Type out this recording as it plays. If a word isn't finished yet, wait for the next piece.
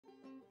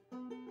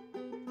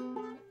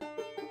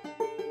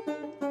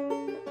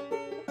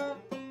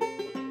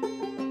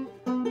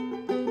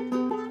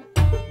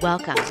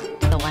Welcome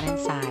to the One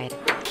Inside,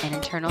 an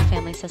Internal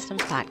Family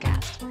Systems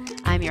podcast.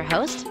 I'm your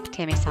host,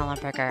 Tammy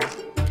Sollenberger.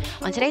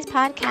 On today's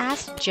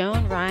podcast,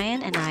 Joan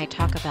Ryan and I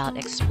talk about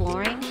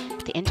exploring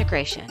the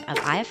integration of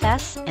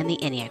IFS and the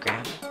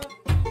Enneagram.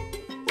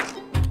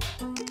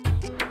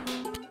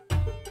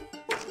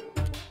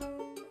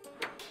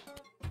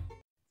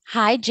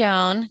 Hi,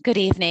 Joan. Good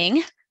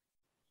evening.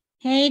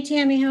 Hey,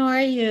 Tammy, how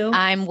are you?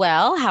 I'm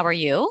well. How are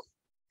you?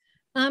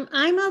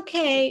 I'm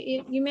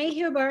okay. You may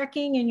hear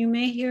barking and you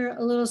may hear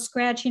a little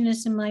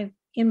scratchiness in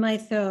my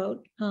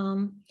throat.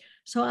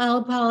 So I'll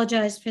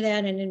apologize for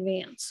that in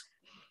advance.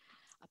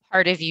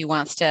 Part of you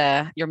wants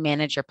to, your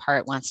manager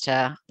part wants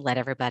to let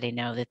everybody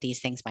know that these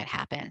things might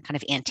happen, kind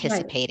of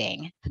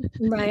anticipating.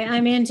 Right.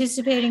 I'm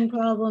anticipating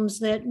problems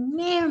that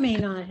may or may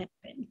not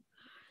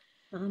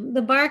happen.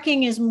 The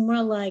barking is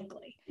more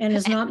likely and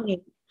is not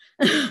me.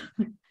 I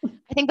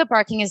think the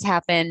barking has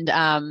happened.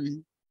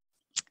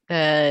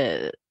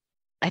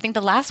 I think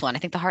the last one, I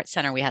think the Heart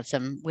Center, we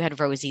had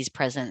Rosie's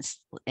presence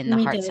in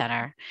the Heart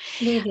Center.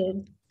 We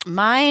did.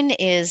 Mine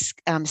is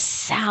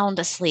sound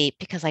asleep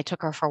because I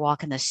took her for a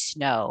walk in the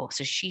snow.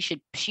 So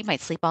she might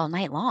sleep all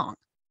night long.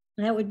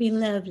 That would be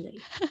lovely.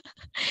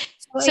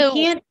 So I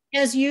can't,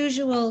 as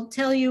usual,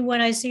 tell you what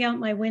I see out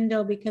my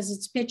window because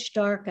it's pitch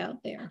dark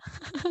out there.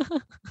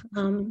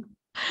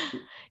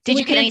 Did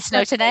you get any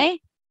snow today?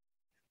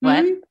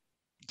 What?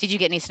 Did you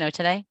get any snow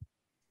today?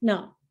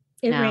 No,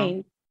 it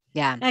rained.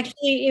 Yeah.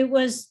 Actually, it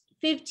was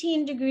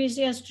 15 degrees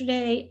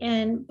yesterday,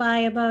 and by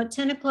about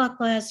 10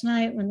 o'clock last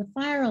night, when the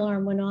fire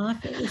alarm went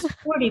off, it was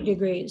 40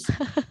 degrees.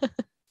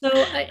 So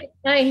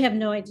I have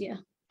no idea.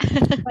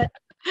 But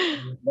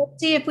let's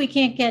see if we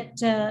can't get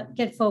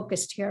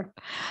focused here.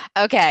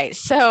 Okay,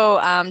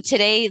 so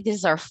today, this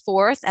is our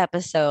fourth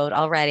episode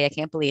already. I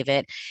can't believe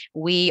it.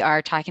 We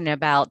are talking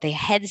about the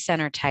head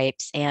center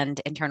types and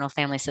internal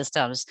family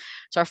systems.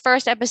 So our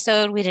first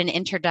episode, we did an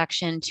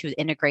introduction to the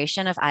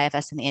integration of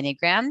IFS and the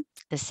Enneagram.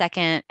 The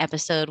second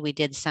episode, we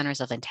did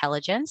centers of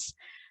intelligence.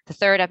 The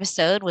third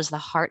episode was the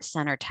heart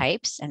center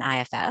types and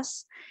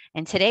IFS.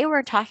 And today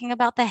we're talking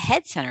about the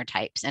head center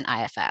types in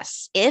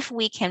IFS, if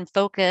we can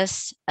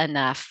focus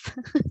enough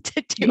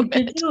to do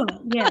it.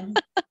 Yeah.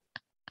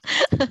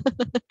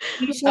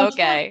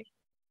 Okay.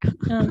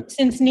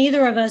 Since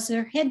neither of us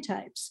are head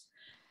types,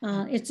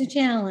 it's a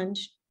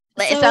challenge.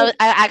 So I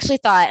actually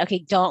thought, okay,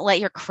 don't let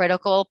your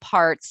critical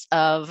parts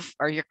of,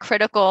 or your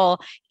critical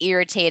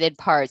irritated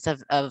parts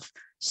of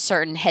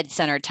certain head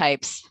center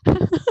types,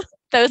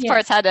 those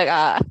parts had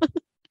to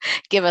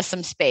give us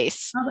some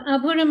space. I'll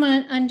put them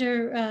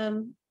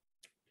under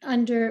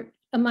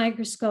a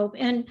microscope.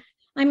 And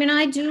I mean,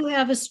 I do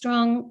have a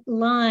strong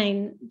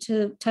line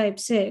to type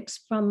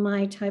 6 from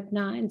my type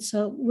 9.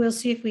 So we'll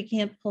see if we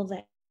can't pull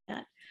that.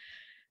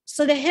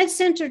 So the head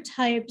center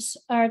types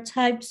are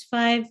types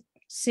 5,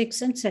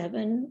 6, and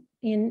 7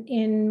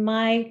 in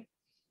my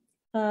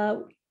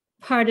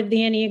part of the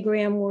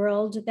Enneagram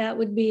world. That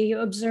would be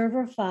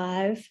observer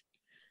 5.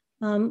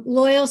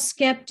 Loyal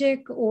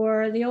skeptic,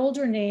 or the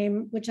older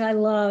name, which I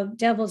love,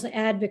 devil's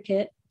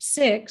advocate,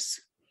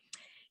 6,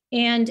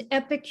 and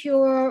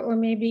epicure, or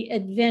maybe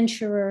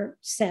adventurer,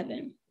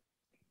 7.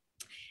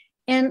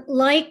 And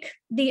like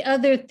the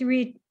other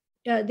two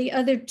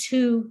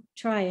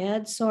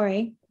triads,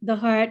 the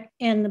heart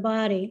and the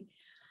body,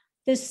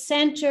 the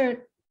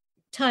center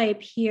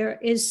type here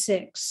is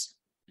 6.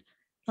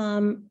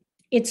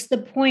 It's the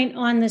point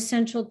on the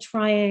central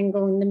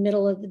triangle in the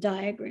middle of the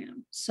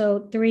diagram.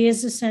 So 3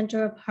 is the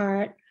center of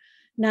heart,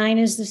 9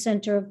 is the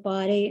center of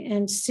body,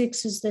 and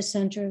 6 is the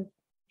center of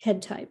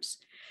head types.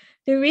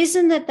 The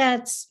reason that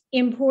that's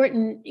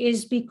important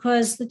is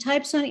because the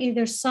types on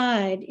either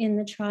side in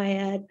the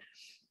triad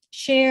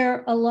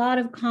share a lot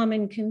of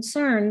common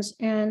concerns.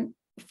 And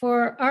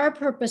for our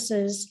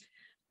purposes,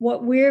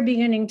 what we're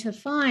beginning to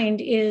find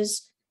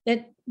is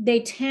that they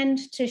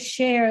tend to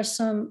share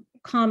some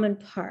common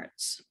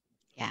parts.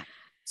 Yeah.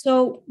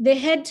 So the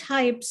head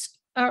types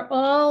are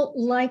all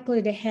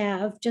likely to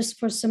have, just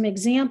for some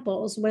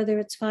examples, whether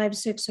it's 5,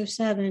 6, or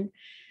 7,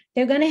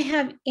 they're going to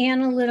have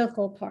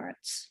analytical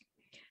parts.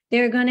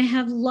 They're going to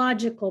have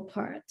logical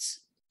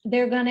parts.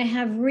 They're going to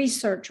have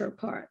researcher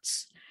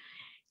parts.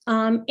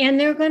 And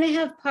they're going to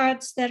have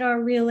parts that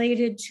are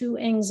related to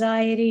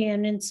anxiety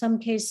and in some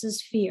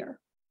cases fear.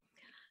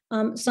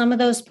 Some of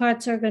those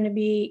parts are going to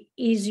be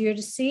easier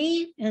to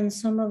see, and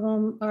some of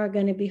them are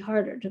going to be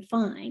harder to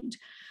find.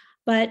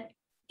 But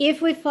if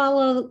we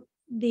follow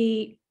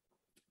the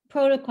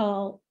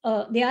protocol,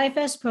 the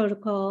IFS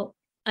protocol,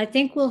 I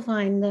think we'll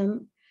find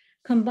them,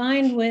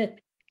 combined with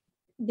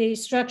the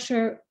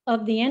structure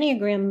of the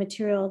Enneagram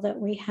material that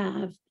we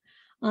have,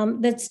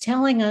 that's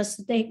telling us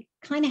that they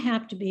kind of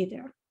have to be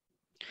there.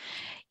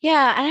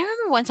 Yeah. And I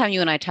remember one time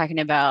you and I talking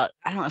about,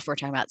 I don't know if we're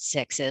talking about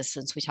 6s,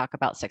 since we talk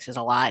about 6s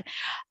a lot,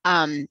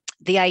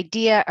 the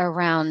idea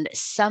around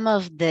some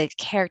of the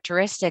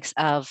characteristics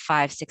of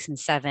 5, 6, and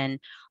 7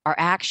 are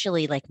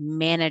actually like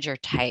manager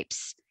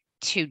types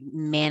to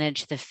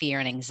manage the fear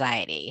and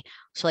anxiety.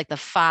 So like the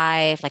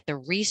 5, like the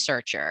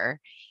researcher,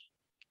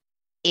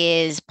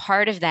 is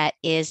part of that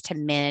is to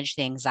manage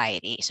the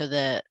anxiety. So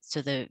the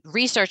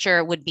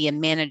researcher would be a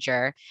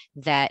manager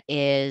that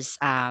is,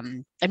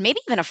 and maybe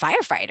even a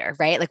firefighter,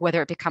 right? Like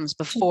whether it becomes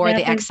before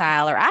the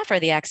exile or after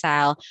the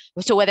exile.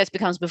 So whether it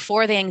becomes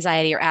before the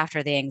anxiety or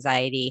after the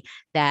anxiety,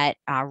 that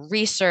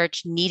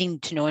research needing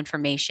to know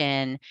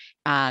information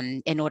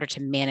in order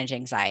to manage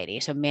anxiety.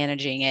 So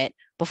managing it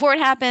before it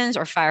happens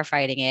or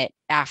firefighting it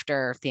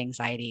after the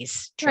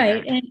anxiety's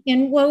triggered. Right.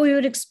 And what we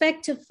would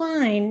expect to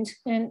find,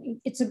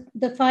 and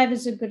the 5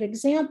 is a good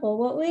example,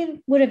 what we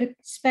would have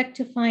expect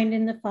to find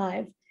in the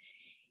 5,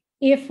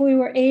 if we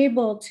were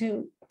able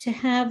to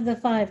have the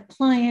 5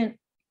 client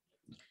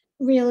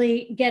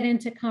really get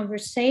into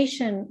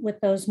conversation with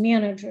those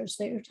managers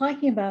that you're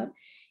talking about,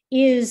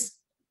 is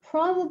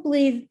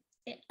probably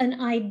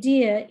an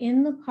idea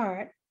in the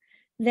part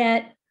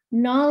that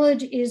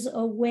knowledge is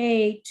a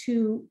way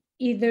to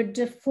either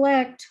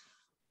deflect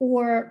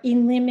or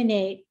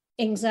eliminate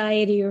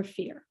anxiety or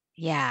fear.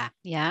 Yeah.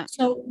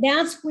 So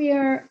that's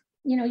where,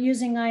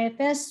 using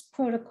IFS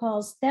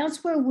protocols,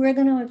 that's where we're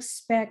going to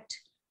expect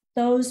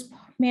those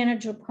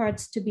manager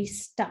parts to be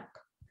stuck.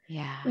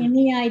 Yeah. In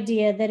the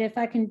idea that if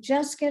I can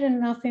just get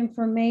enough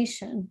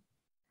information,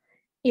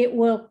 it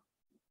will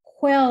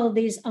quell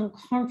these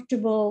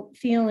uncomfortable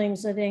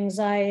feelings of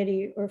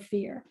anxiety or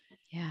fear.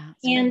 Yeah.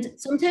 And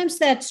sometimes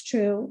that's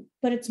true,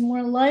 but it's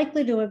more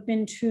likely to have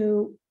been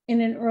true in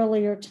an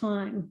earlier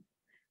time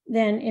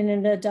than in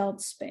an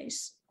adult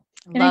space.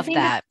 Love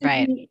that.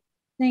 Right.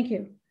 Thank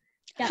you.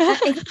 Yeah, I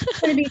think it's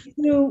going to be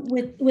true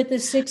with the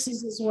 6s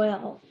as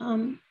well.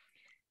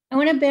 I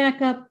want to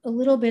back up a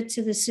little bit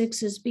to the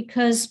 6s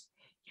because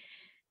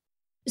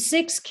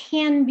 6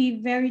 can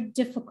be very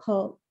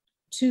difficult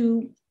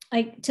to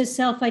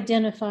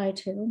self-identify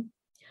to.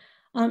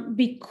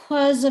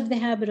 Because of the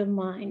habit of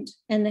mind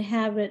and the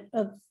habit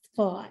of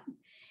thought,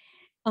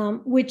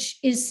 which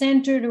is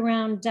centered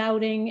around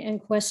doubting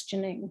and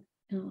questioning.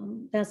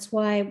 That's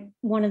why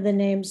one of the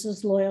names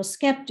is loyal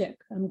skeptic.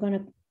 I'm going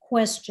to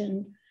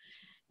question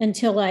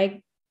until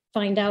I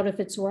find out if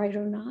it's right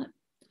or not.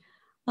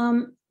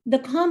 The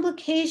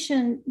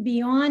complication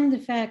beyond the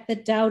fact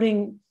that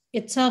doubting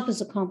itself is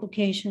a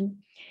complication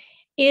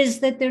is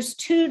that there's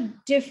 2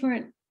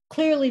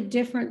 clearly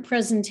different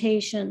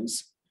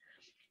presentations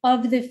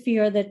of the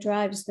fear that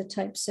drives the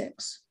type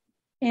 6.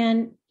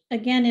 And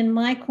again, in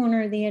my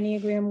corner of the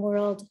Enneagram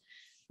world,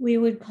 we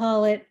would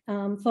call it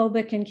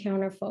phobic and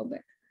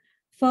counterphobic.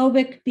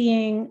 Phobic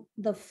being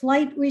the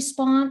flight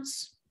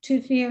response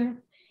to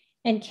fear,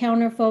 and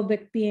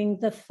counterphobic being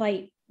the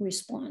fight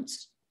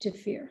response to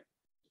fear.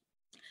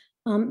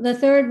 The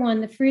third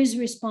one, the freeze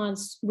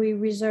response, we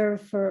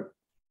reserve for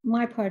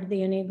my part of the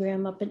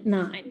Enneagram up at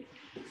 9.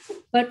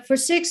 But for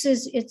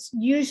 6s, it's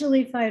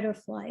usually fight or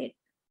flight.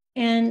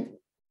 And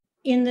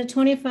in the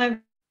 25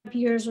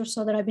 years or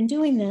so that I've been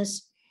doing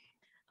this,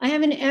 I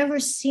haven't ever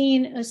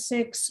seen a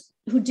 6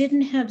 who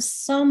didn't have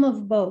some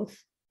of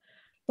both,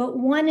 but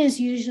one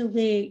is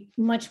usually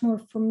much more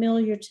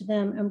familiar to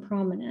them and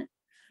prominent,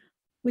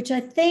 which I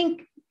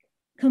think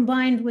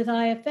combined with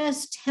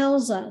IFS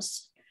tells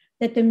us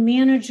that the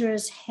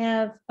managers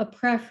have a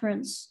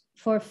preference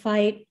for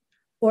fight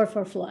or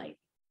for flight,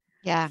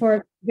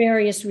 for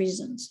various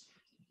reasons.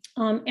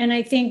 And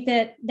I think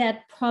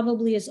that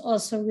probably is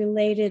also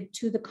related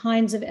to the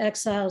kinds of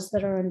exiles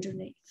that are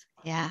underneath.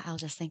 Yeah, I was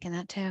just thinking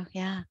that too.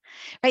 Yeah.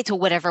 Right. So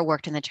whatever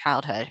worked in the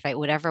childhood, right?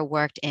 Whatever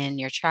worked in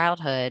your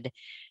childhood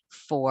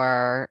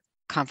for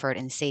comfort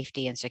and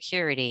safety and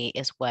security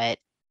is what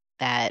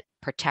that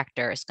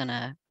protector is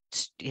gonna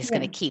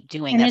keep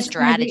doing, and that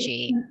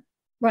strategy.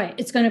 Right.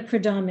 It's going to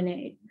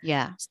predominate.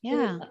 Yeah.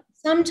 So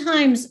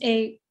sometimes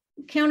a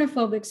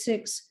counterphobic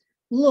 6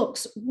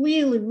 looks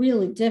really,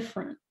 really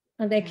different.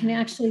 They can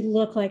actually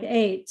look like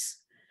 8s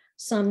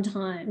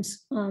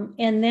sometimes.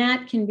 And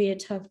that can be a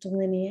tough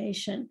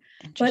delineation.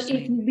 But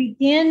if you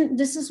begin,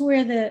 this is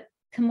where the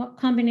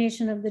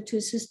combination of the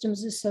 2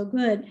 systems is so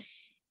good.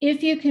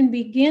 If you can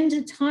begin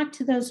to talk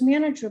to those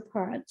manager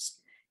parts,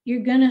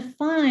 you're going to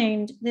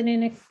find that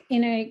in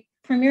a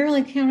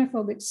primarily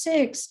counterphobic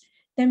 6,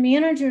 the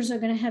managers are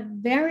going to have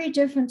very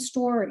different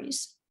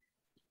stories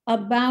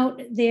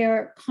about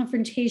their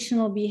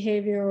confrontational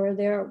behavior or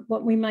their,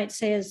 what we might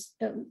say is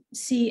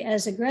see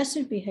as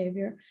aggressive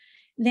behavior,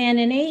 than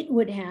an 8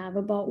 would have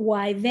about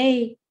why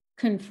they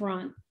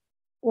confront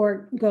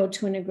or go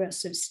to an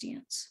aggressive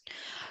stance.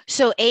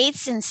 So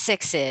 8s and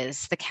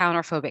 6s, the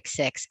counterphobic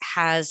 6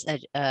 has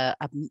a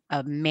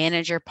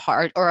manager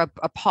part or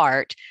a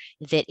part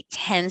that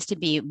tends to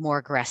be more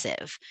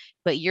aggressive.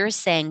 But you're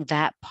saying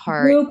that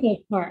part, group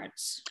of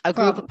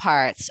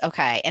parts.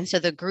 Okay. And so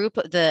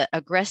the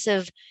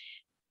aggressive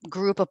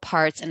group of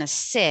parts in a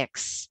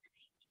 6,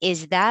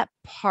 is that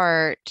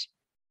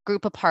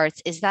group of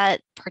parts, is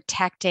that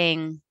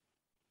protecting?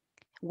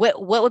 What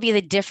would be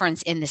the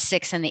difference in the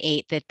 6 and the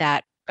 8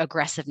 that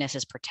aggressiveness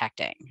is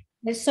protecting?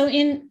 So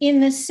in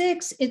the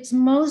 6, it's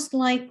most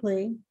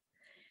likely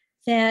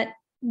that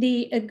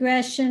the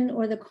aggression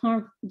or the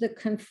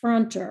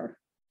confronter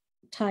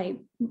type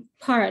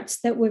parts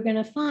that we're going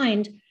to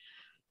find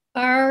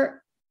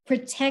are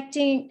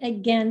protecting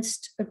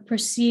against a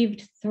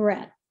perceived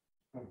threat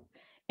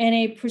and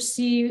a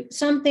perceived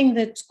something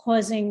that's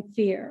causing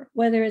fear,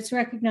 whether it's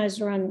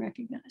recognized or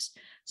unrecognized.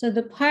 So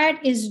the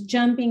part is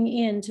jumping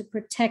in to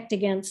protect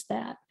against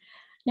that.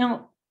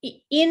 Now,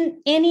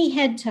 in any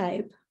head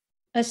type,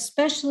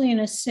 especially in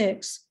a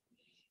 6,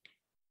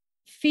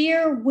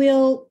 fear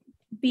will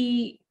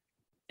be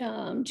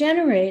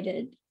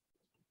generated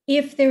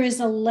if there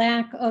is a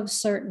lack of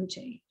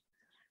certainty.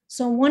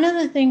 So one of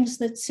the things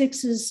that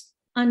 6s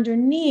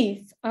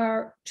underneath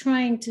are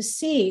trying to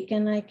seek,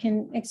 and I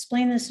can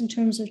explain this in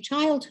terms of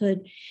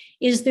childhood,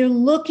 is they're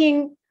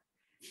looking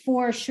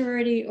for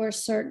surety or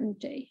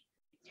certainty.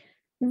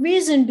 The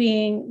reason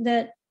being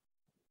that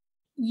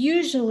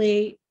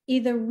usually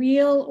either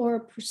real or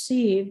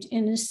perceived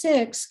in a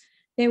 6,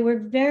 they were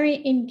very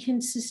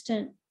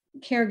inconsistent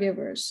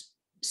caregivers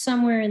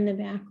somewhere in the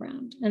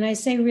background. And I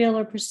say real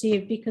or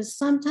perceived because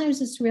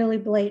sometimes it's really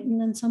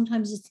blatant and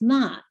sometimes it's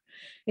not.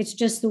 It's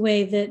just the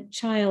way that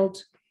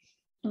child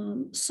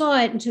saw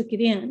it and took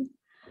it in.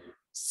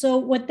 So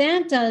what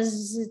that does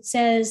is it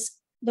says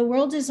the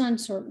world is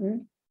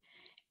uncertain,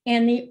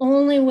 and the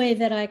only way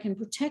that I can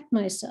protect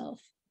myself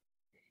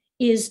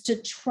is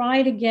to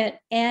try to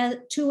get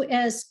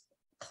as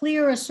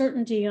clear a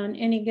certainty on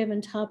any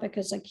given topic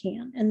as I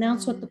can. And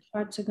that's what the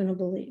parts are going to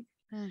believe.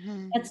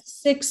 That's the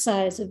 6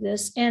 sides of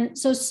this. And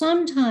so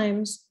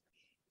sometimes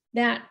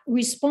that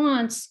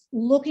response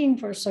looking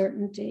for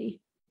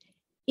certainty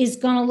is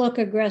going to look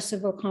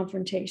aggressive or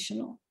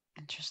confrontational.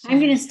 I'm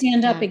going to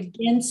stand up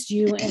against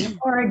you and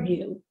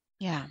argue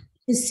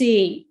to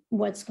see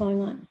what's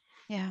going on.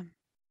 Yeah.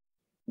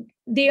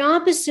 The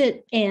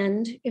opposite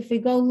end, if we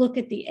go look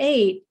at the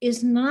 8,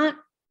 is not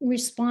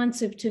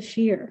responsive to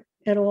fear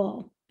at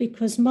all,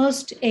 because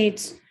most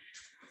 8s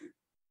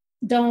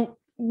don't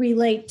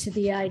relate to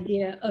the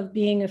idea of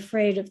being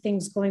afraid of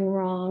things going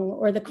wrong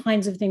or the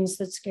kinds of things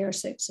that scare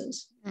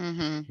 6s.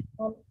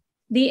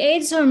 The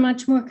 8s are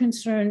much more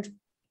concerned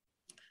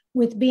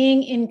with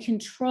being in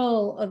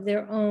control of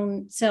their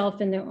own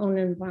self and their own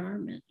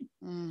environment.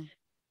 And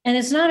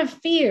it's not a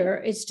fear,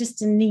 it's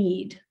just a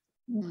need.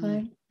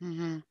 Okay.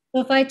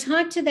 So if I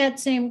talk to that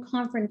same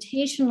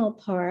confrontational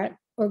part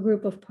or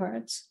group of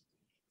parts,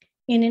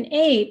 in an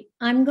 8,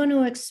 I'm going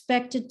to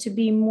expect it to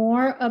be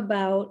more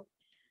about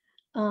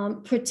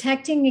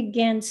protecting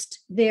against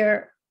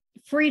their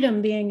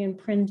freedom being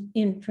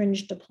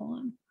infringed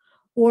upon,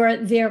 or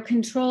their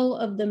control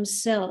of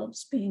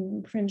themselves being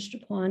infringed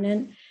upon.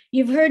 And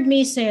you've heard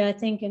me say, I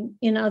think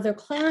in other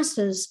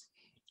classes,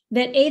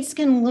 that 8s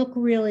can look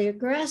really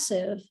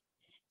aggressive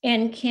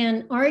and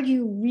can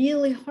argue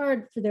really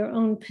hard for their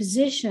own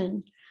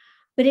position,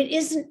 but it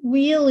isn't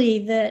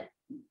really that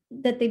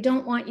they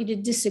don't want you to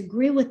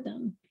disagree with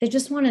them. They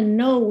just want to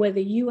know whether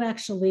you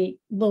actually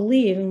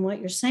believe in what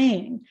you're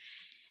saying.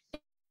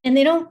 And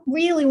they don't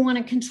really want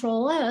to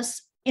control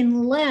us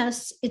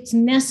unless it's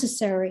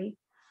necessary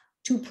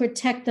to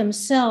protect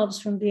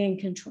themselves from being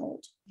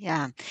controlled.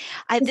 Yeah.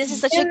 This is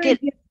such a good,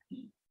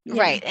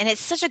 right. And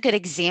it's such a good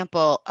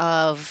example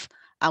of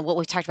what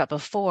we've talked about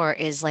before,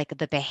 is like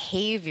the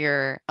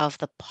behavior of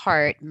the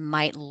part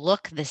might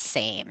look the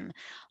same,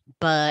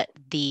 but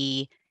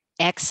the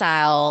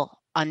exile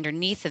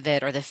underneath of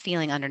it, or the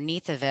feeling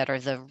underneath of it, or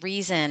the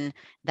reason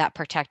that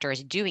protector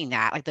is doing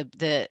that, like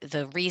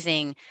the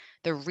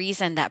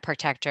reason that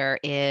protector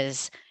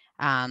is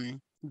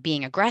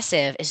being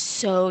aggressive is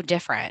so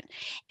different.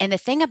 And the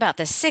thing about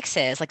the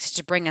 6s, like just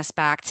to bring us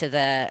back to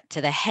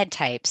the head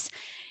types,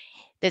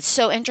 that's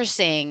so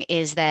interesting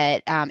is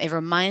that it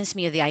reminds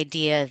me of the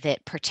idea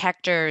that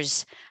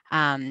protectors,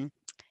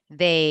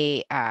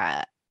 they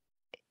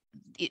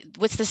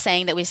what's the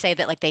saying that we say,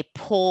 that like they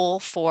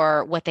pull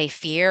for what they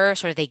fear,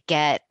 sort of they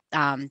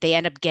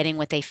end up getting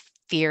what they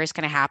fear is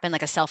going to happen,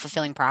 like a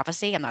self-fulfilling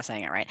prophecy. I'm not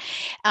saying it right,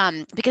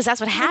 because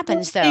that's what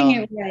happens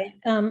though. Right.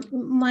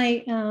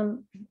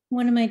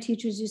 One of my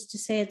teachers used to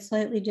say it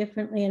slightly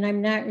differently, and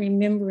I'm not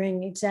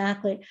remembering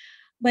exactly,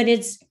 but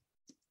it's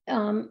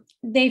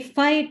they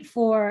fight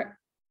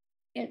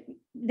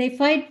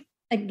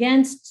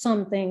against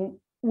something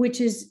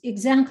which is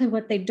exactly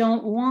what they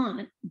don't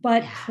want,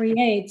 but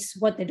creates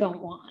what they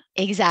don't want.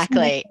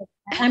 Exactly.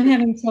 I'm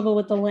having trouble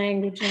with the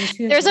language.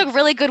 There's a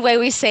really good way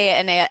we say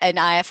it in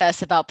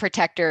IFS about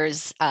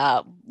protectors,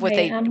 what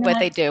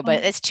they do,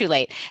 but it's too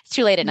late. It's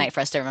too late at night for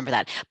us to remember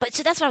that. But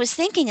so that's what I was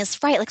thinking is,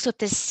 right, like, so if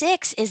the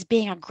 6 is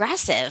being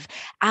aggressive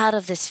out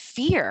of this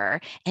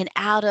fear and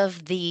out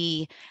of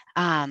the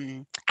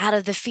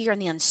fear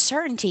and the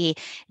uncertainty,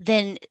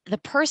 then the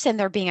person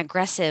they're being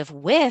aggressive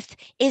with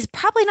is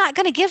probably not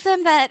going to give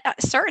them that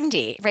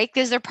certainty, right?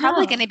 Because they're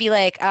probably going to be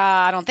like,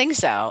 I don't think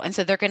so. And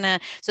so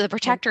so the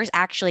protector is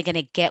actually going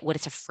to get what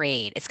it's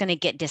afraid. It's going to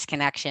get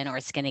disconnection, or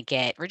it's going to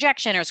get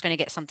rejection, or it's going to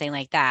get something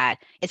like that.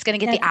 It's going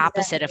to get the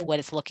opposite of what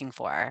it's looking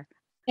for.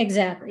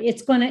 Exactly.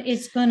 It's going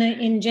to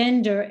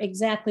engender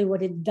exactly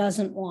what it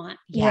doesn't want,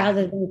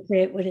 rather than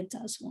create what it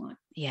does want.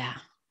 Yeah.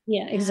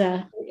 Yeah,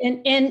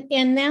 exactly.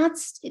 And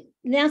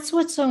that's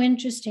what's so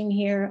interesting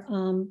here.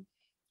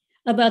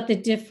 about the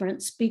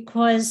difference,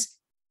 because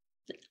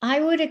I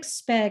would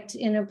expect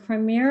in a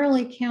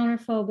primarily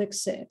counterphobic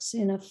 6,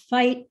 in a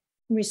fight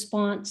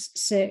response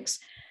 6,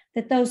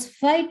 that those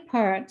fight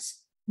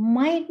parts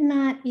might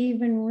not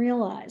even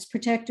realize,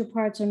 protective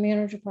parts or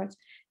manager parts,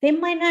 they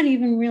might not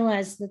even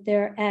realize that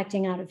they're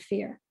acting out of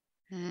fear.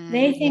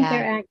 They think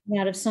they're acting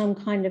out of some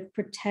kind of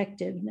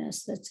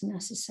protectiveness that's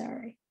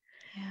necessary.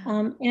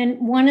 And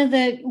one of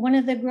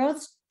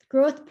the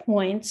growth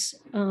points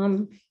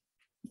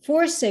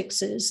for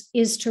 6s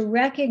is to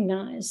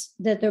recognize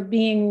that they're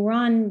being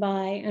run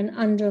by an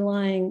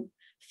underlying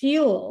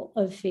fuel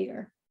of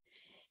fear,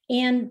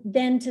 and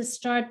then to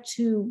start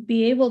to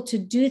be able to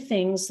do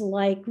things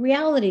like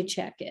reality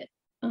check it.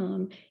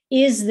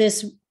 Is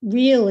this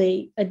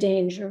really a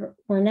danger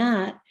or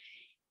not?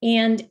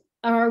 And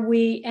are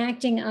we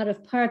acting out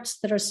of parts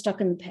that are stuck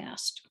in the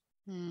past?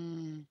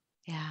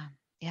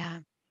 Yeah.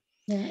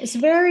 It's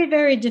very,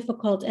 very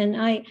difficult.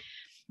 And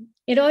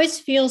it always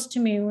feels to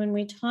me when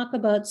we talk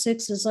about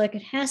 6s like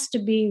it has to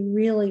be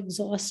really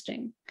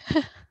exhausting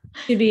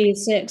to be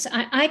 6.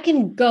 I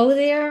can go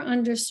there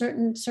under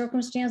certain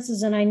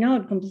circumstances, and I know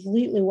it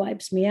completely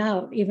wipes me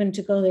out even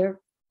to go there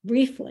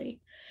briefly.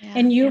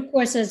 And you, of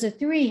course, as a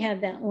 3,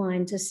 have that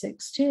line to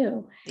 6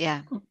 too.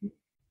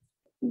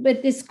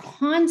 But this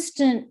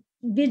constant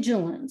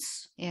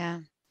vigilance,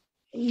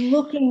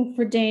 looking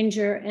for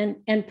danger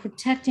and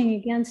protecting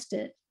against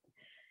it,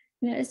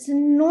 it's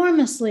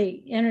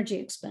enormously energy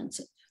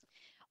expensive.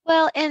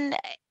 Well, and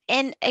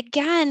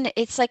again,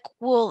 it's like,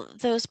 well,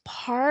 the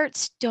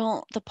parts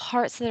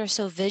that are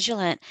so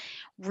vigilant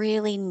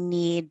really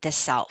need the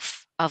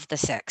self of the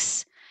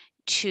 6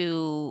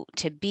 to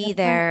be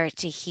there,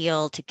 to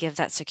heal, to give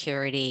that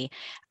security.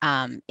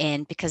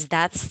 And because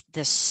that's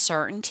the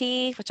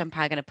certainty, which I'm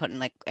probably going to put in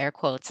like air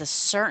quotes, the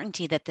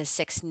certainty that the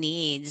 6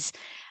 needs.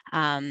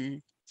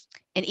 And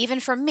even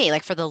for me,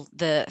 like for the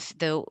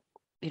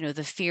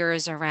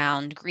fears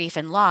around grief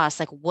and loss,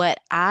 like what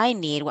I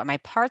need, what my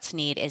parts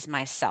need is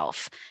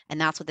myself. And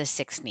that's what the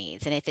 6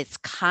 needs. And if it's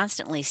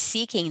constantly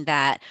seeking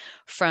that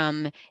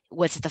from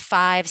what's the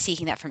 5,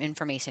 seeking that from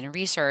information and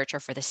research,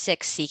 or for the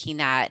 6 seeking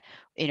that,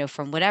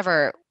 from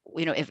whatever,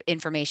 if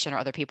information or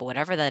other people,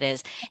 whatever that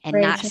is, and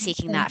not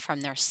seeking that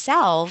from their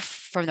self,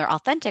 from their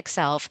authentic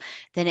self,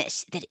 then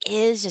that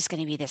is just going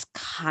to be this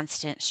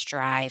constant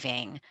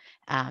striving,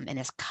 and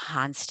this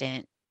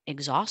constant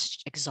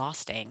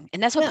exhausting.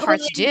 And that's what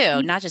parts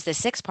do, not just the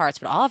 6 parts,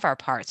 but all of our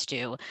parts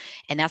do.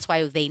 And that's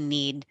why they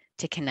need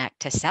to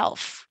connect to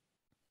self.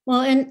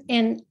 Well,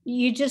 and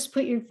you just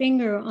put your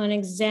finger on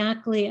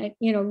exactly,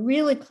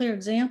 really clear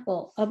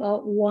example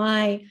about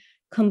why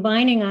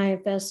combining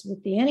IFS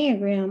with the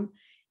Enneagram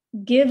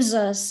gives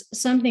us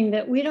something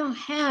that we don't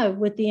have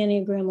with the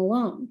Enneagram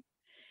alone.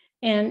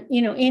 And,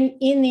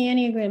 in the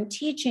Enneagram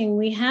teaching,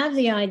 we have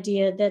the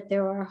idea that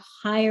there are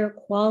higher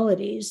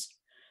qualities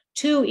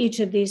to each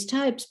of these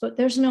types, but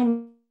there's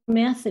no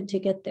method to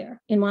get there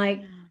in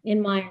my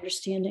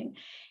understanding.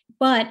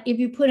 But if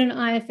you put an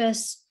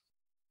IFS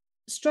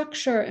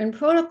structure and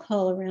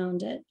protocol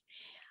around it,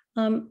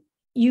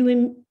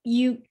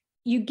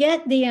 you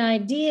get the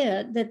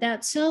idea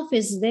that self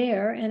is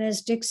there, and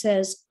as Dick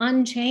says,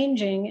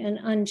 unchanging and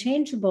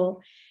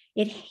unchangeable.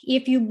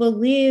 If you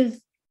believe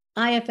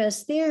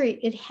IFS theory,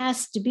 it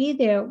has to be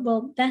there.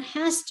 Well, that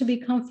has to be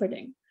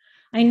comforting.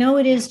 I know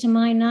it is to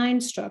my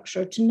 9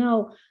 structure to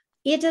know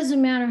it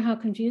doesn't matter how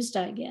confused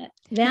I get.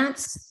 That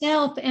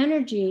self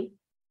energy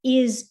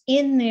is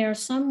in there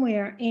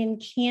somewhere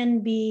and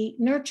can be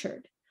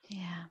nurtured.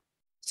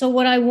 So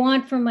what I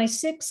want for my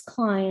 6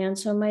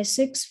 clients or my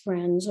 6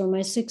 friends or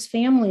my 6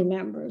 family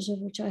members, of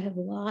which I have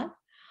a lot,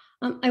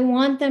 I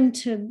want them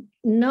to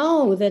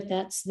know that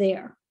that's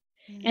there,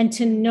 and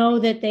to know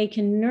that they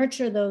can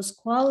nurture those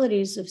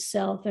qualities of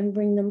self and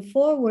bring them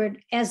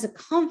forward as a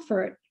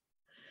comfort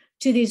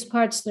to these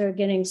parts that are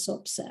getting so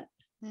upset.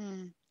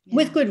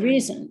 With good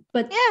reason,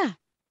 but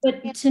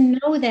to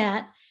know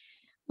that,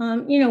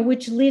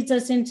 which leads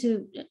us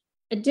into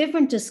a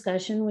different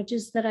discussion, which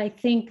is that I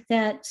think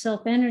that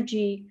self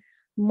energy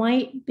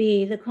might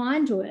be the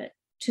conduit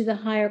to the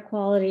higher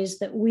qualities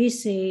that we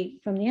see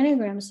from the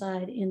Enneagram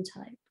side in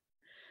type.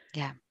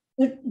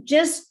 But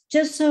just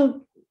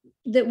so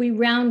that we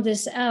round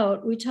this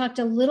out, we talked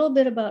a little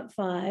bit about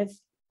 5,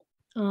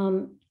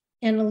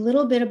 and a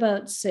little bit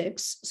about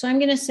 6. So I'm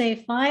going to say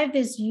 5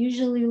 is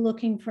usually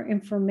looking for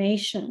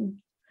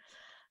information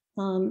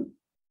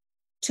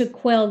to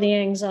quell the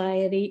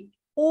anxiety,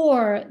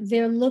 or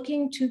they're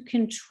looking to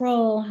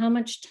control how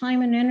much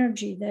time and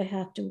energy they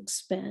have to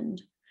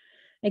expend,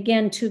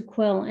 again, to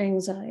quell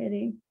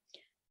anxiety.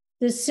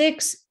 The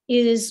 6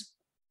 is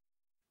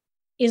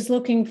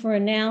looking for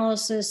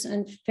analysis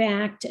and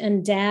fact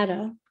and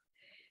data,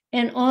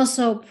 and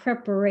also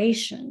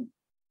preparation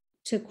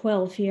to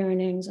quell fear and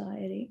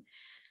anxiety.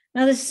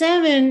 Now, the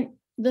 7,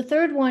 the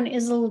third one,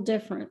 is a little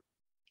different.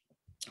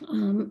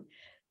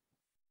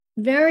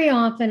 Very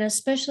often,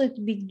 especially at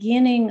the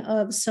beginning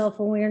of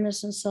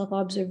self-awareness and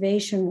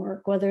self-observation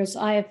work, whether it's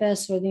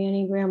IFS or the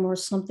Enneagram or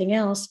something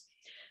else,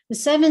 The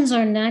sevens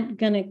are not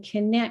going to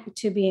connect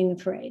to being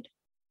afraid.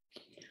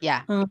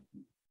 Yeah.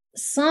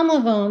 Some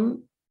of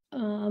them,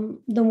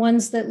 the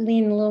ones that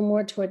lean a little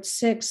more towards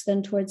 6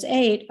 than towards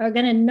 8, are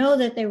going to know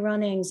that they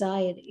run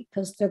anxiety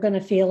because they're going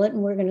to feel it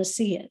and we're going to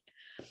see it.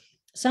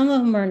 Some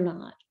of them are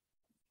not.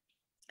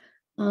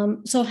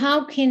 So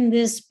how can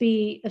this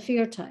be a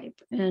fear type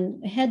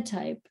and a head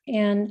type?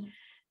 And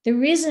the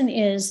reason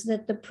is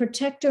that the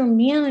protector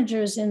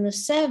managers in the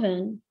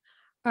 7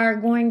 are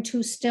going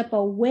to step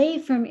away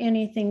from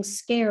anything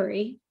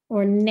scary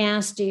or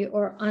nasty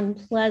or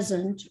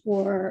unpleasant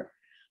or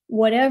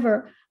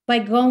whatever by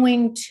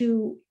going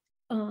to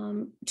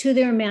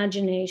their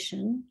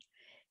imagination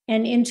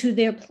and into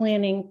their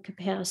planning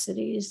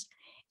capacities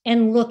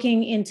and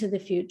looking into the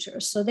future.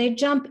 So they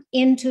jump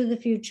into the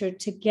future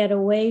to get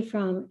away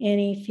from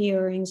any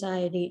fear or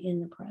anxiety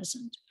in the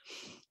present.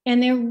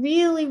 And they're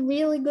really,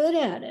 really good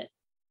at it.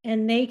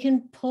 And they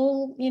can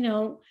pull,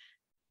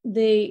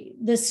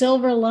 the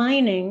silver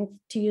lining,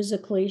 to use a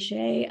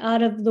cliche,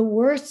 out of the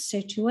worst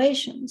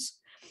situations.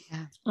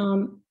 Yeah.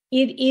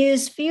 It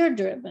is fear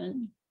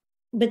driven,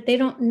 but they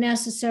don't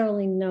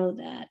necessarily know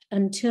that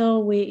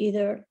until we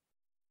either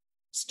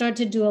start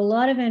to do a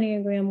lot of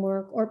Enneagram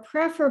work, or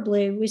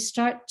preferably we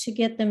start to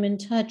get them in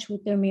touch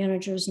with their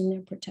managers and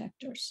their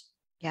protectors.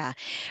 Yeah.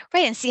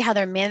 Right. And see how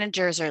their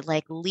managers are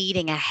like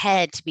leading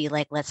ahead to be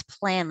like, let's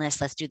plan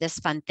this, let's do this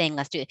fun thing,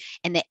 let's do it.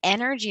 And the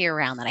energy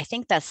around that, I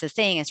think that's the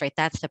thing is right.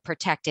 That's the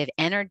protective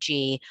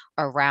energy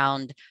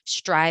around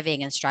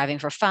striving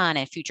for fun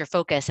and future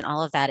focus and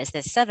all of that is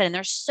this 7. And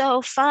they're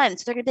so fun.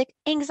 So they're going to be like,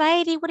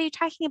 anxiety, what are you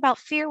talking about?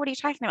 Fear, what are you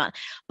talking about?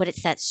 But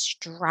it's that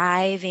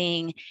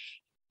striving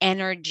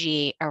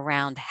energy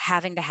around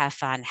having to have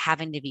fun,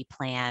 having to be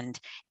planned.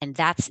 And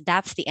that's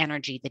the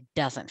energy that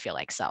doesn't feel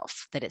like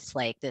self, that it's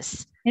like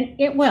this.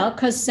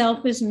 Because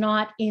self is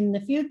not in the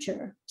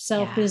future.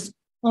 Self is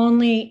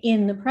only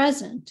in the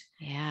present.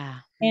 Yeah.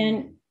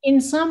 And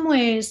in some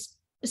ways,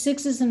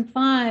 6s and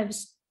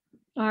 5s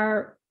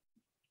are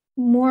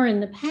more in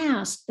the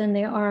past than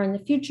they are in the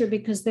future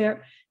because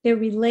they're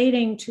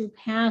relating to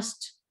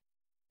past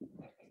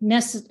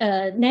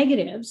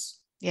negatives.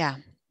 Yeah.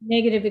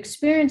 Negative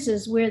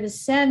experiences, where the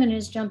 7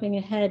 is jumping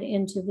ahead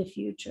into the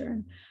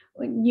future.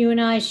 You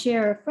and I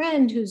share a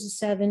friend who's a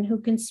 7 who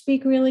can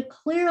speak really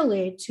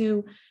clearly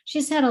to,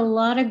 she's had a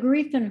lot of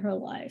grief in her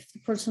life, the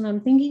person I'm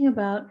thinking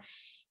about,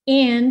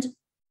 and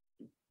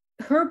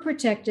her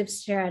protective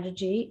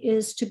strategy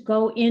is to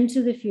go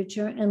into the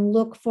future and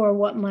look for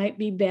what might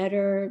be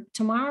better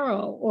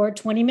tomorrow or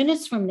 20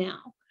 minutes from now.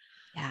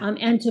 Yeah.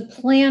 And to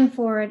plan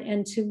for it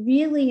and to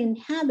really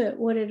inhabit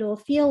what it'll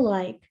feel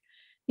like,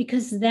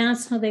 because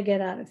that's how they get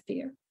out of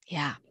fear.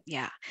 Yeah.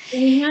 Yeah.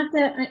 We have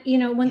to,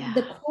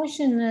 the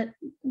question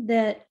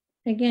that,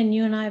 again,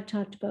 you and I have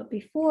talked about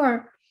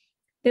before,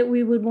 that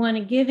we would want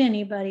to give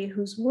anybody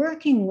who's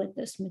working with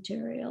this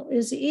material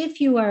is, if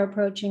you are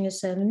approaching a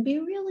 7, be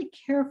really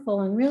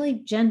careful and really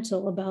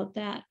gentle about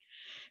that,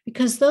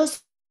 because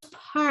those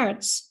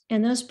parts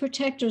and those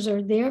protectors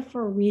are there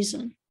for a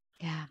reason.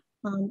 Yeah.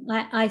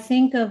 I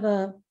think of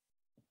a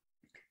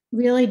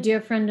really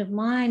dear friend of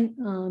mine,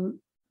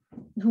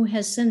 who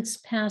has since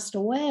passed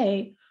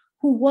away,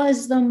 who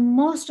was the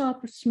most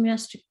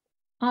optimistic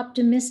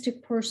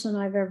person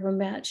I've ever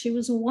met. She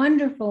was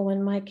wonderful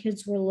when my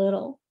kids were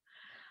little,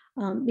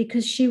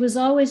 because she was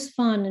always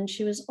fun and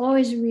she was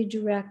always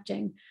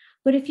redirecting.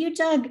 But if you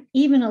dug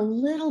even a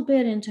little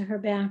bit into her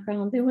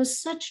background, there was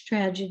such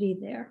tragedy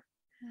there,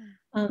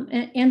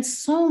 and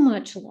so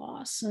much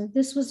loss. And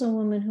this was a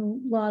woman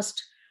who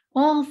lost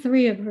all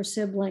 3 of her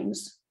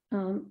siblings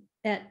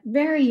at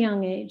very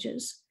young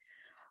ages.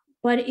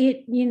 But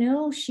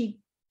she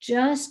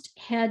just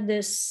had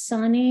this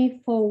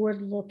sunny,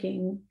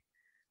 forward-looking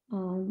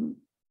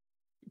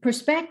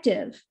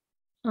perspective.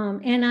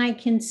 And I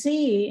can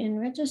see in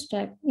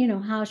retrospect,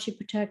 how she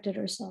protected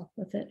herself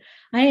with it.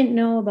 I didn't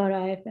know about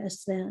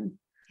IFS then.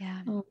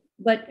 Yeah.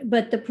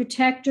 But the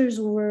protectors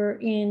were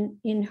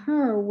in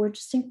her were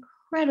just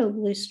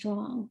incredibly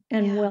strong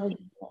and well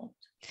developed.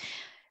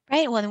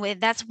 Right. Well,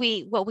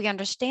 what we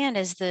understand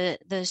is the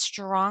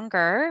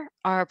stronger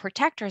our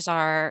protectors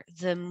are,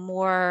 the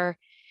more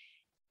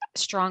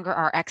stronger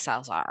our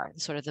exiles are,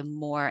 sort of the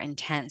more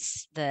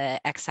intense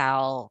the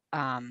exile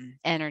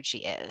energy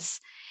is.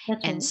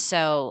 That's and right.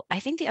 So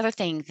I think the other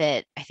thing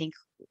that I think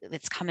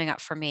that's coming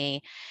up for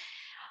me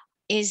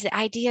is the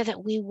idea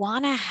that we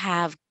want to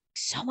have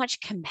so much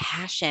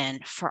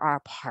compassion for our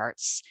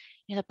parts.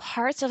 The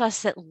parts of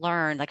us that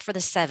learn, like for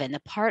the 7, the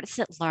parts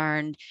that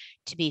learned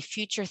to be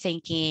future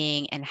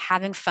thinking and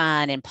having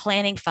fun and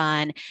planning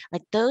fun,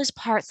 like those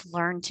parts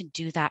learn to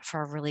do that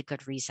for a really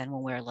good reason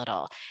when we were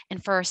little.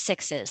 And for our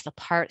 6s, the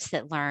parts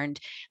that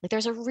learned, like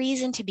there's a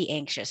reason to be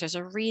anxious. There's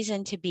a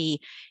reason to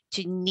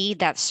need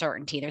that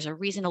certainty. There's a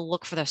reason to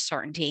look for the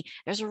certainty.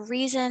 There's a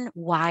reason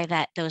why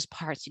those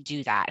parts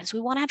do that. And so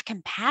we want to have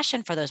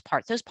compassion for those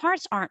parts. Those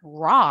parts aren't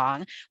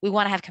wrong. We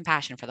want to have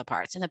compassion for the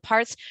parts. And the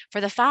parts for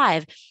the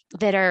 5,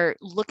 that are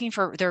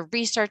they're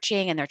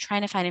researching and they're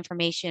trying to find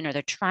information, or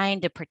they're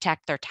trying to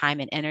protect their time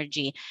and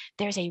energy,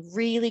 there's a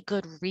really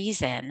good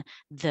reason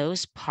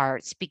those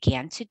parts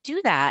began to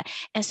do that.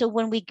 And so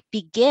when we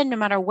begin, no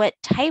matter what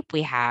type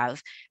we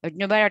have, or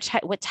no matter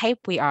what type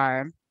we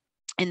are,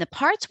 and the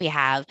parts we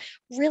have,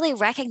 really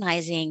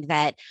recognizing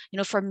that,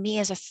 for me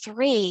as a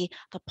 3,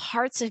 the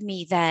parts of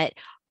me that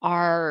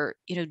are,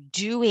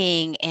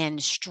 doing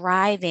and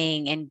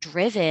striving and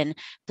driven,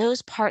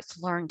 those parts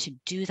learned to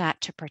do that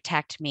to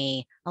protect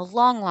me a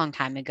long, long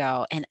time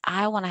ago. And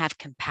I want to have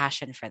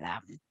compassion for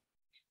them.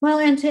 Well,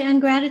 and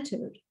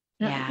gratitude.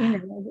 Yeah.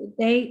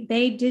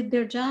 They did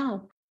their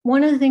job.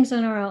 One of the things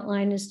on our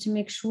outline is to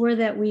make sure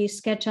that we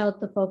sketch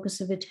out the focus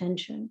of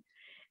attention.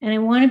 And I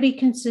want to be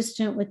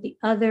consistent with the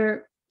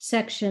other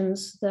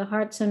sections, the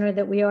heart center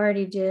that we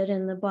already did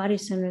and the body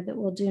center that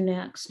we'll do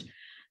next.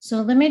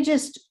 So let me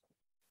just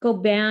go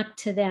back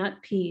to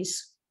that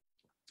piece,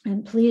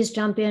 and please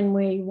jump in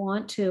where you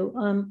want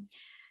to.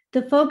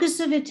 The focus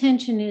of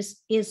attention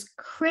is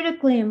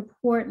critically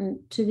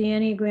important to the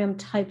Enneagram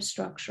type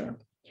structure.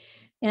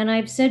 And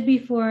I've said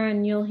before,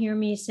 and you'll hear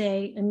me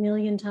say a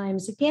million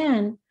times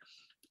again,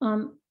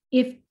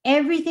 if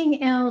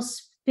everything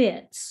else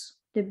fits,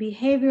 the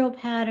behavioral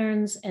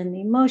patterns and the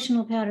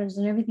emotional patterns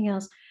and everything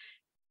else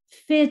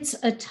fits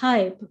a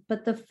type,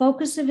 but the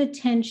focus of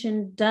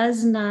attention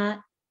does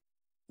not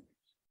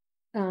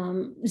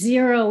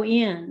zero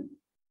in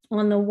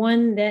on the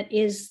one that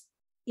is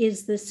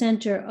the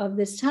center of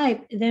this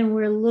type, then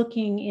we're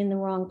looking in the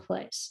wrong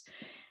place.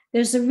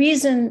 There's a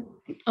reason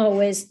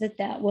always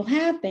that will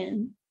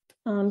happen.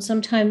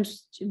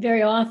 Sometimes,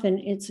 very often,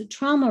 it's a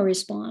trauma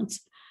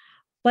response.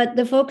 But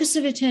the focus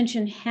of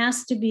attention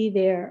has to be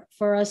there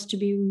for us to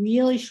be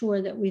really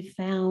sure that we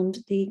found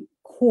the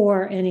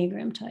core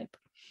Enneagram type.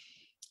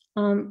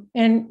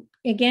 And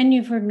again,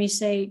 you've heard me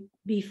say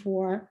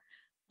before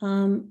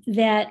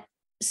that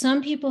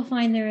some people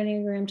find their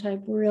Enneagram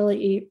type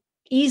really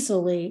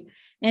easily,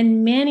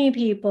 and many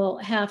people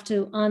have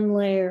to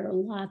unlayer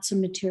lots of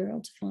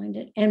material to find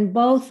it. And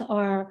both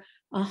are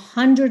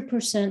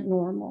 100%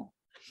 normal.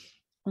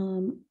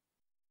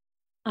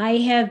 I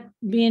have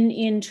been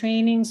in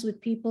trainings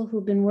with people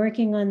who've been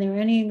working on their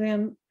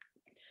Enneagram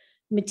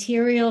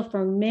material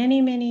for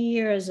many, many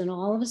years, and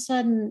all of a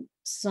sudden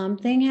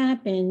something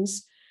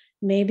happens.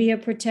 Maybe a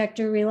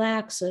protector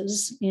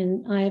relaxes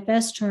in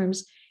IFS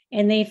terms,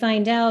 and they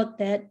find out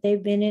that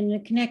they've been in a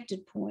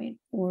connected point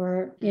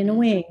or in a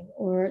wing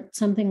or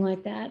something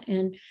like that.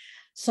 And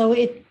so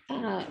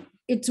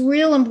it's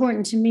real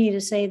important to me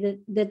to say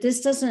that this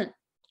doesn't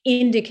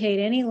indicate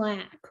any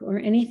lack or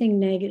anything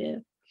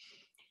negative.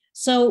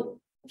 So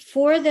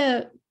for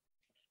the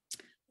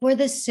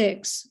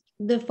 6,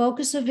 the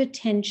focus of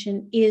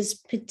attention is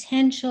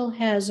potential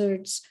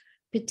hazards,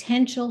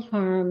 potential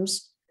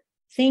harms,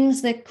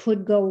 things that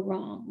could go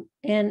wrong.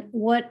 And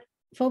what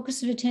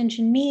focus of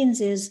attention means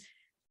is,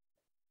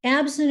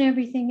 absent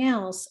everything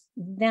else,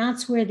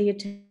 that's where the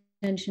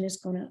attention is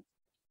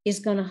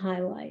going to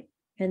highlight.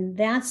 And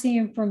that's the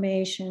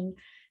information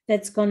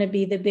that's going to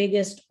be the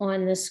biggest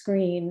on the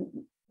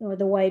screen or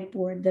the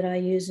whiteboard that I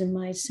use in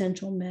my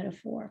central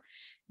metaphor.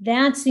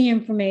 That's the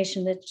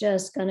information that's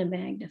just going to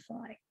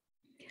magnify.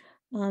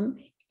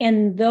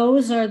 And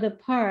those are the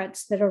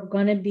parts that are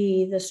going to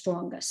be the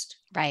strongest.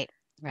 Right.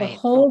 So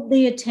hold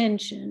the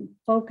attention,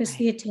 focus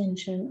the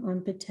attention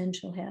on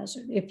potential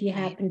hazard if you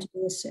happen to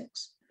be a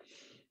 6.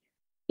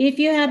 If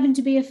you happen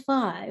to be a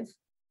 5,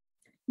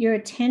 your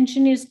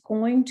attention is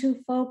going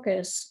to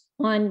focus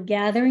on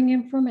gathering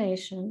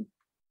information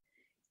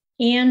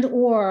and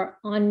or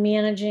on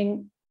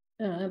managing,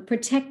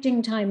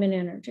 protecting time and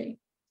energy.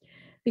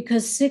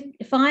 Because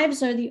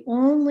 5s are the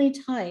only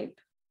type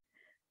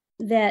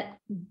that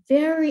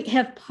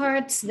have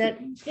parts that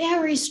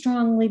very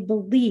strongly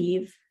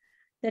believe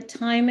that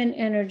time and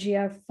energy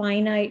are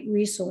finite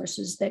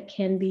resources that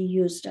can be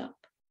used up.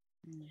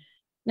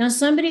 Now,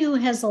 somebody who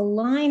has a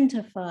line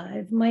to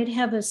 5 might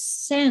have a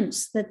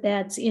sense that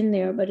that's in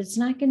there, but it's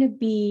not going to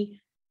be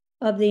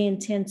of the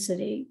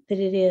intensity that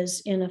it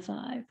is in a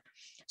 5.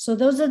 So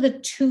those are the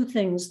 2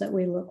 things that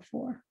we look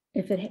for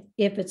if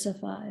it's a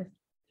 5.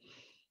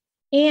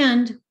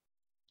 And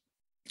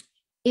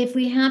if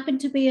we happen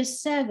to be a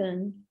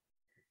 7,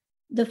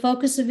 the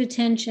focus of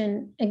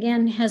attention,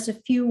 again, has a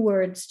few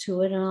words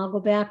to it. And I'll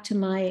go back to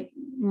my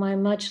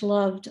much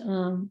loved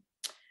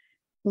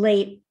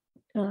late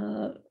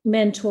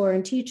mentor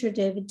and teacher,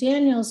 David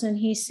Daniels. And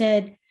he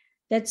said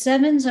that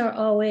 7s are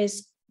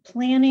always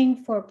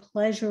planning for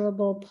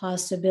pleasurable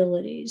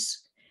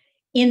possibilities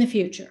in the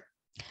future.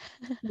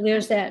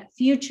 There's that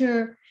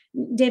future.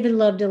 David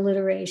loved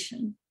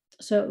alliteration.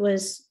 So it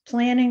was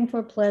planning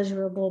for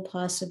pleasurable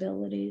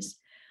possibilities,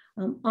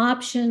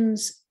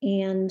 options,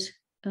 and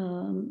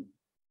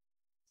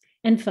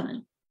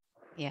fun.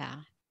 Yeah.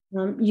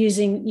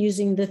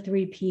 Using the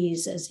 3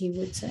 Ps, as he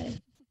would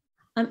say.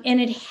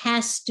 And it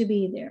has to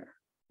be there,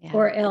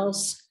 or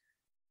else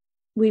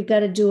we've got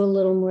to do a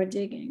little more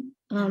digging.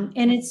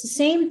 And it's the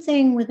same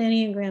thing with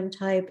Enneagram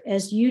type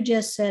as you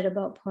just said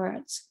about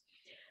parts.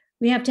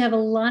 We have to have a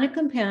lot of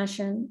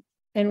compassion,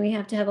 and we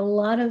have to have a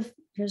lot of,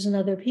 here's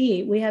another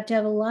P, we have to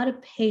have a lot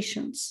of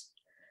patience,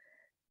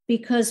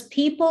 because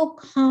people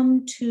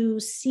come to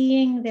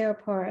seeing their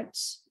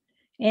parts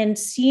and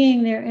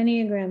seeing their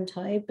Enneagram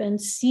type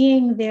and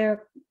seeing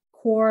their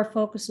core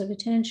focus of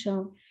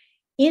attention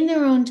in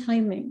their own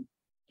timing.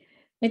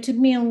 It took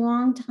me a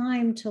long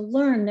time to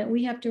learn that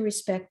we have to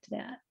respect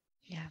that.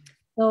 Yeah.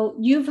 So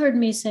you've heard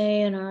me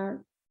say, and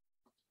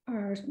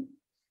our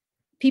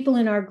people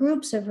in our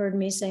groups have heard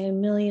me say a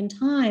million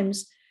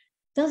times,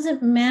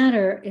 doesn't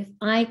matter if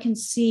I can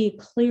see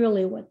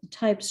clearly what the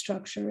type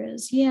structure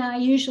is. Yeah, I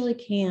usually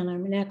can.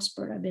 I'm an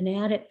expert. I've been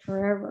at it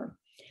forever.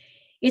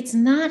 It's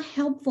not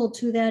helpful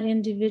to that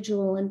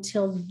individual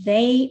until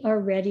they are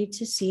ready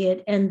to see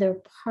it and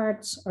their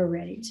parts are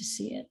ready to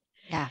see it.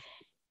 Yeah.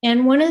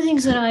 And one of the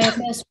things that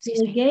IFS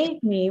really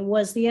gave me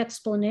was the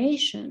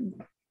explanation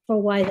for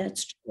why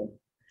that's true.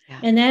 Yeah.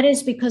 And that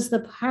is because the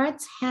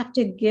parts have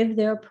to give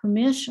their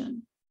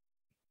permission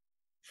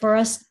for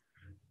us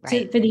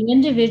Right. for the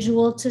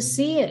individual to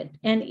see it.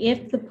 And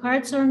if the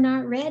parts are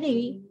not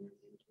ready,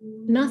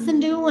 nothing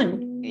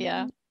doing.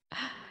 Yeah.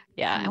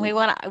 Yeah. And we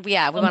want to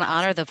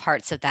honor the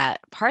parts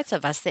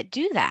of us that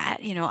do that,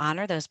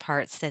 honor those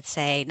parts that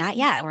say, not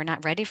yet, we're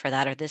not ready for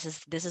that. Or this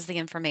is the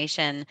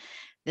information.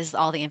 This is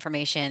all the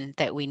information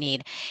that we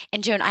need.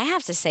 And Joan, I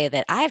have to say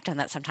that I've done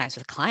that sometimes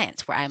with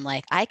clients where I'm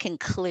like, I can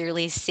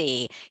clearly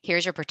see,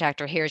 here's your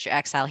protector, here's your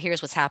exile,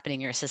 here's what's happening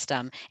in your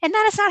system. And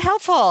that is not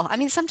helpful. I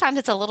mean, sometimes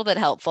it's a little bit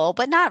helpful,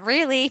 but not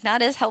really,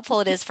 not as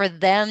helpful it is for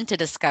them to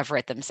discover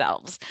it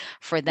themselves,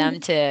 for them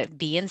to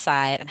be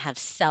inside and have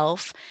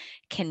self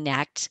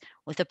connect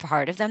with the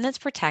part of them that's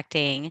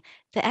protecting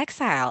the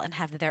exile and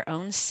have their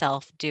own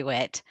self do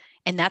it.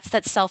 And that's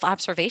that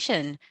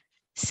self-observation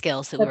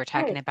skills that we were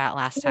talking about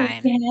last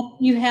time.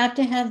 You have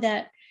to have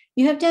that.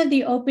 You have to have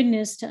the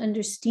openness to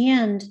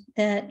understand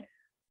that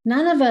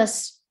none of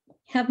us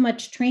have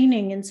much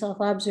training in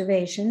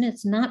self-observation.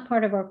 It's not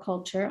part of our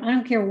culture. I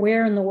don't care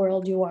where in the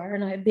world you are,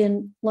 and I've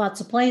been lots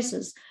of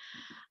places.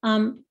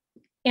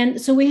 And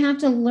so we have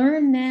to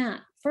learn that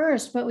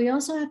first, but we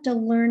also have to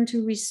learn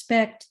to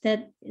respect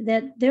that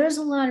there's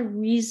a lot of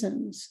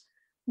reasons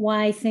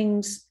why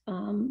things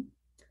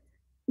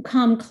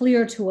come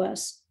clear to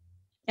us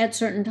at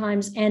certain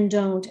times and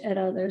don't at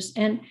others.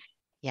 And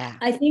yeah,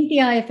 I think the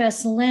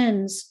IFS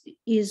lens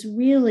is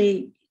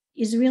really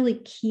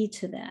key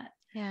to that.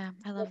 Yeah,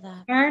 I love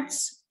that. The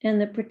parts and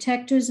the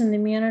protectors and the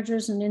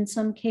managers, and in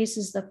some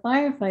cases the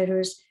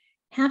firefighters,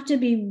 have to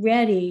be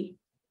ready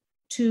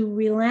to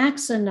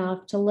relax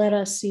enough to let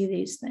us see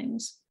these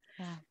things.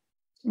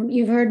 Yeah.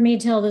 You've heard me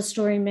tell this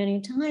story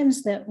many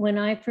times that when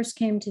I first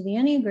came to the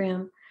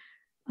Enneagram,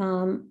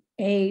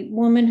 a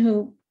woman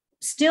who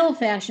still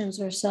fashions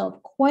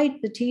herself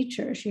quite the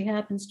teacher, she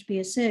happens to be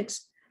a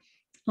 6,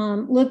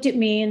 looked at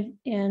me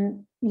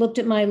and looked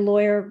at my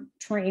lawyer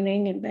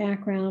training and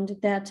background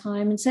at that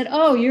time and said,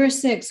 "Oh, you're a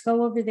 6,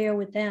 go over there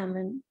with them."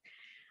 And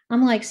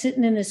I'm like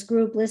sitting in this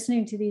group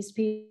listening to these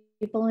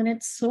people, and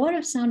it sort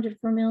of sounded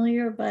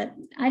familiar, but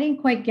I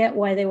didn't quite get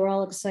why they were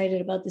all excited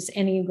about this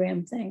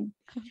Enneagram thing.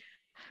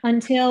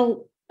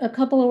 Until a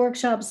couple of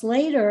workshops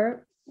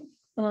later,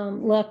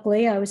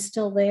 luckily I was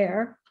still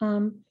there,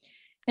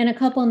 and a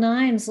couple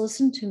 9s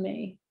listened to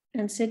me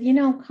and said,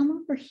 "Come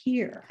over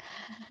here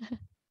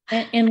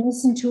and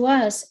listen to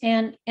us."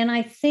 And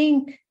I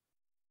think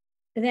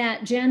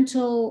that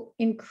gentle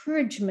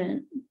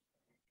encouragement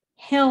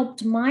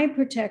helped my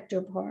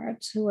protector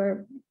parts, who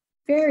are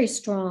very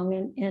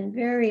strong and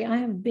very, I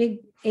have big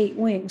 8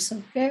 wings,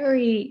 so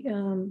very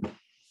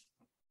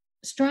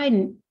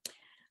strident.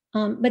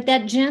 But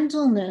that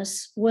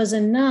gentleness was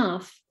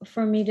enough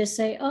for me to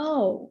say,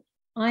 "Oh,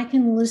 I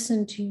can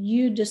listen to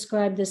you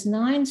describe this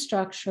 9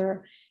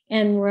 structure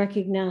and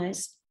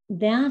recognize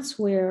that's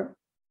where,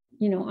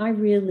 I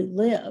really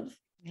live."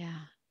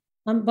 Yeah.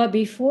 But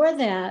before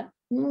that,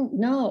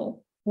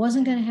 no,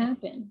 wasn't going to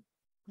happen.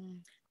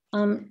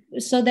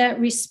 So that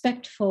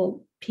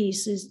respectful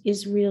piece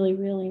is really,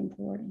 really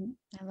important.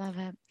 I love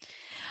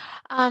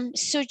it.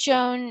 So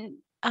Joan,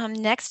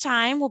 next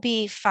time will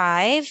be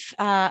 5,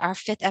 our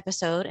 5th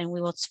episode, and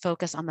we will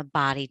focus on the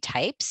body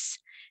types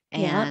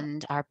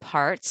and our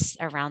parts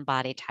around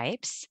body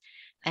types.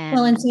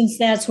 And since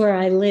that's where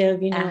I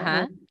live,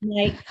 Uh-huh.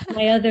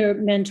 my other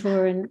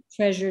mentor and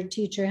treasured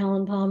teacher,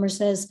 Helen Palmer,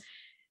 says,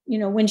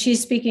 when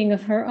she's speaking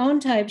of her own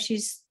type,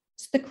 it's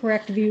the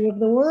correct view of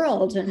the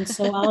world. And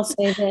so I'll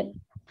say that,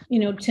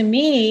 to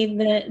me,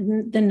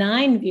 the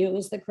 9 view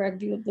is the correct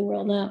view of the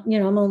world. Now,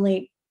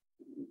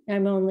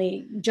 I'm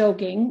only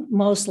joking,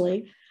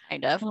 mostly.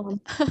 Kind of.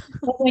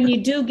 But when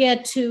you do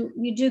get to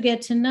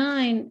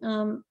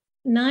 9,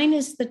 9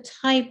 is the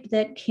type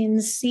that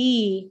can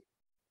see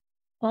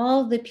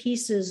all the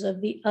pieces of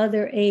the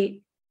other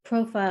 8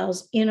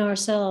 profiles in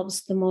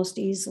ourselves the most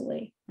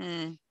easily.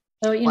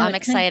 So, I'm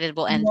excited.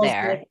 We'll end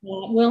there.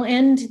 We'll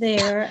end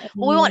there.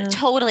 We won't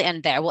totally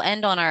end there. We'll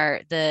end on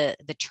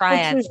the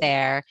triads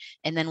there,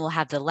 and then we'll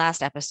have the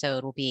last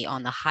episode will be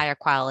on the higher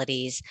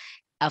qualities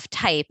of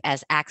type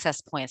as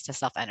access points to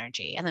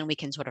self-energy. And then we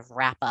can sort of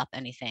wrap up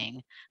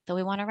anything that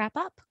we want to wrap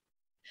up.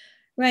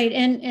 Right.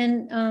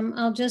 And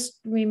I'll just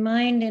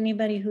remind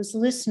anybody who's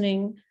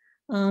listening,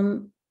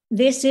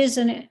 this is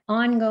an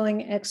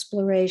ongoing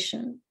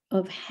exploration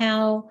of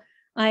how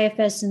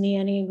IFS and the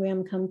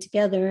Enneagram come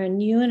together.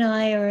 And you and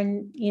I are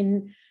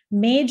in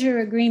major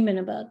agreement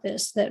about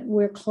this, that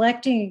we're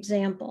collecting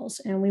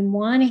examples and we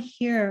want to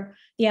hear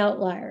the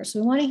outliers.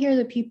 We want to hear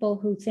the people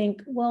who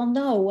think, well,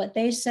 no, what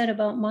they said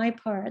about my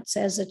parts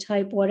as a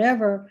type,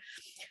 whatever,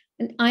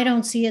 and I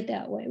don't see it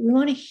that way. We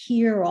want to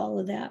hear all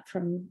of that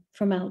from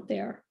out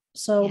there.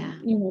 So,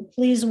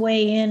 please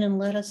weigh in and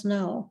let us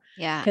know.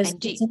 Yeah. Because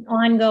it's an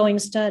ongoing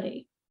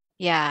study.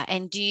 Yeah.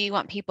 And how do you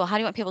want people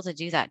to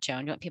do that,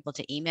 Joan? Do you want people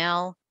to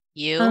email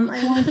you?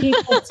 I want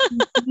people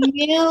to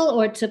email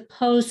or to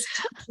post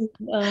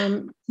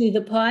to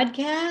the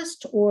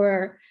podcast,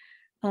 or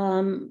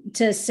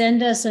to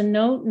send us a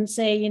note and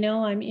say,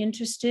 I'm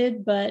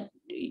interested, but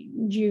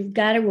you've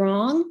got it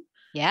wrong.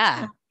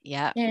 Yeah.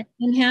 Yeah. And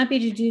I'm happy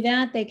to do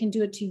that. They can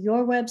do it to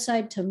your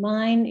website, to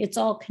mine. It's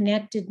all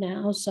connected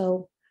now.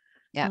 So,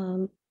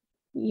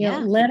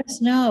 let us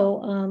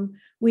know.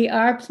 We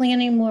are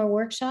planning more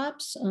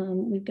workshops.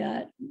 We've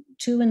got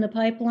 2 in the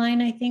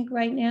pipeline, I think,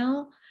 right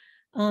now.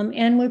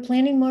 And we're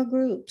planning more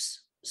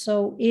groups.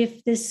 So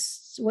if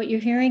what you're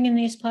hearing in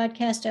these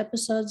podcast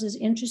episodes is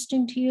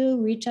interesting to you,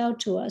 reach out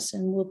to us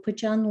and we'll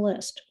put you on the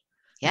list.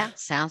 Yeah,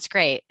 sounds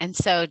great. And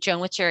so, Joan,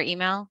 what's your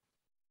email?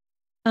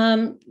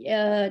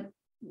 The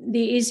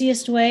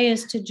easiest way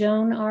is to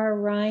Joan R.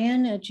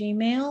 Ryan at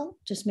Gmail.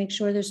 Just make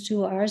sure there's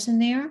 2 R's in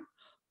there,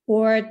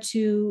 or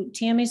to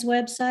Tammy's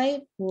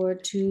website, or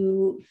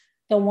to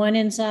the One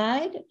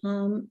Inside.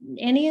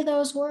 Any of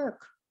those work.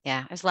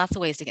 Yeah, there's lots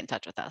of ways to get in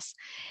touch with us.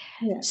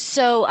 Yes.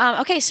 So,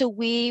 so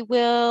we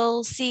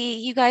will see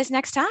you guys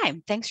next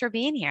time. Thanks for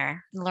being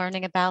here and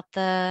learning about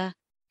the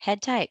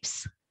head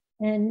types.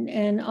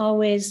 And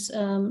always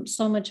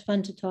so much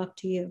fun to talk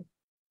to you.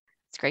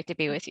 It's great to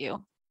be with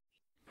you.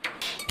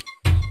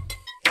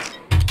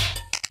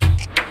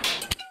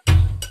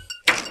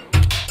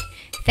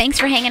 Thanks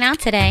for hanging out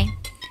today.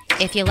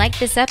 If you like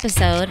this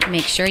episode,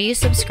 make sure you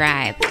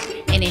subscribe.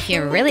 And if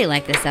you really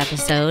like this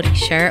episode,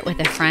 share it with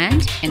a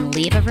friend and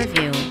leave a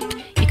review.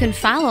 You can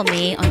follow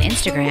me on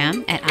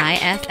Instagram at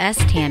IFS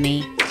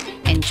Tammy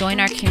and join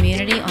our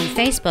community on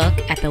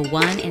Facebook at the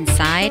One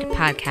Inside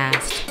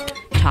podcast.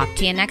 Talk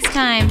to you next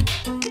time.